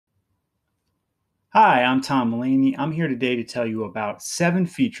Hi, I'm Tom Mulaney. I'm here today to tell you about 7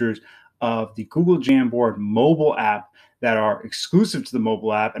 features of the Google Jamboard mobile app that are exclusive to the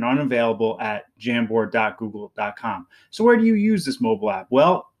mobile app and unavailable at jamboard.google.com. So where do you use this mobile app?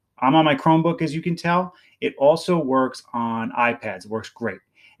 Well, I'm on my Chromebook, as you can tell. It also works on iPads. It works great.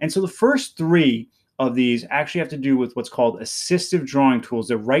 And so the first 3 of these actually have to do with what's called assistive drawing tools.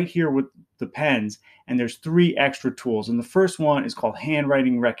 They're right here with the pens, and there's 3 extra tools. And the first one is called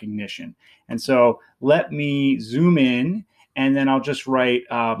handwriting recognition. And so let me zoom in, and then I'll just write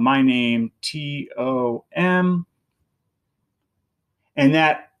my name, Tom, and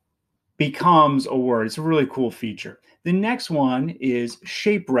that becomes a word. It's a really cool feature. The next one is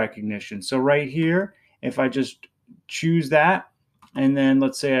shape recognition. So right here, if I just choose that, and then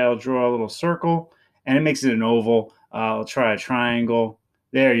let's say I'll draw a little circle, and it makes it an oval. I'll try a triangle.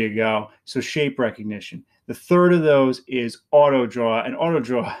 There you go. So shape recognition. The third of those is auto draw, and auto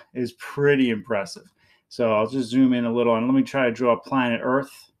draw is pretty impressive. So I'll just zoom in a little, and let me try to draw planet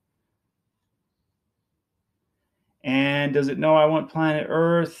Earth. And does it know I want planet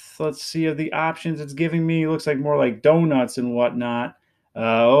Earth? Let's see of the options it's giving me. It looks like more like donuts and whatnot.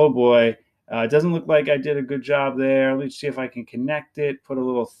 Oh boy. It doesn't look like I did a good job there. Let's see if I can connect it, put a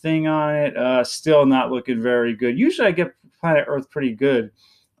little thing on it. Still not looking very good. Usually I get planet Earth pretty good,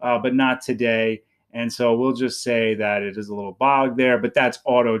 but not today. And so we'll just say that it is a little bogged there, but that's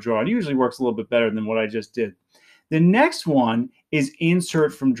auto draw. It usually works a little bit better than what I just did. The next one is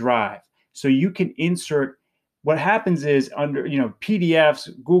insert from Drive. So you can insert. What happens is under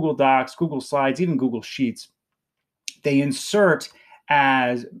PDFs, Google Docs, Google Slides, even Google Sheets, they insert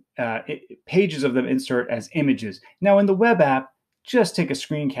as pages of them insert as images. Now in the web app, just take a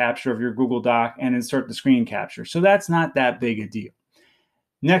screen capture of your Google Doc and insert the screen capture. So that's not that big a deal.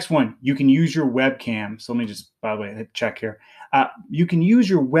 Next one, you can use your webcam. So let me just, by the way, hit check here. You can use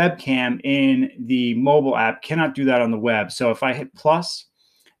your webcam in the mobile app. Cannot do that on the web. So if I hit plus,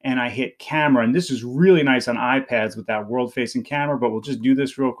 and I hit camera, and this is really nice on iPads with that world-facing camera, but we'll just do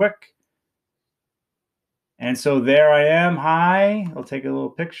this real quick. And so there I am. Hi, I'll take a little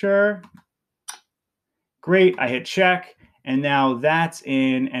picture. Great, I hit check, and now that's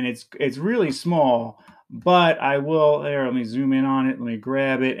in, and it's really small, but I will, there, let me zoom in on it, let me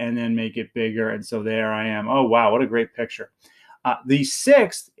grab it, and then make it bigger, and so there I am. Oh, wow, what a great picture. The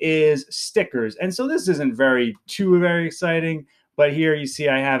 6th is stickers, and so this isn't very exciting, but here you see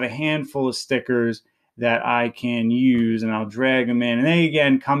I have a handful of stickers that I can use, and I'll drag them in. And they,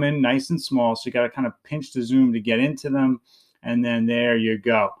 again, come in nice and small, so you got to kind of pinch the zoom to get into them. And then there you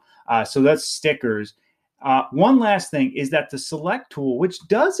go. So that's stickers. One last thing is that the select tool, which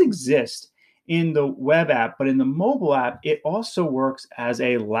does exist in the web app, but in the mobile app, it also works as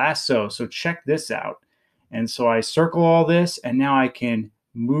a lasso. So check this out. And so I circle all this, and now I can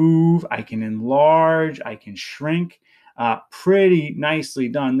move, I can enlarge, I can shrink. Pretty nicely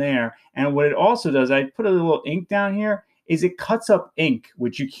done there. And what it also does, I put a little ink down here, is it cuts up ink,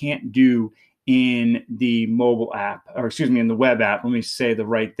 which you can't do in the mobile app, or excuse me, in the web app. Let me say the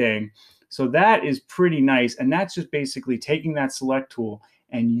right thing. So that is pretty nice. And that's just basically taking that select tool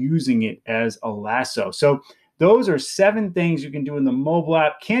and using it as a lasso. So those are 7 things you can do in the mobile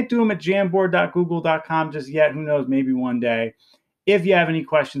app. Can't do them at jamboard.google.com just yet. Who knows, maybe one day. If you have any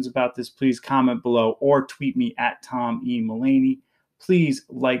questions about this, please comment below or tweet me at Tom E. Mulaney. Please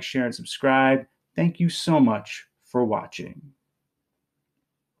like, share, and subscribe. Thank you so much for watching.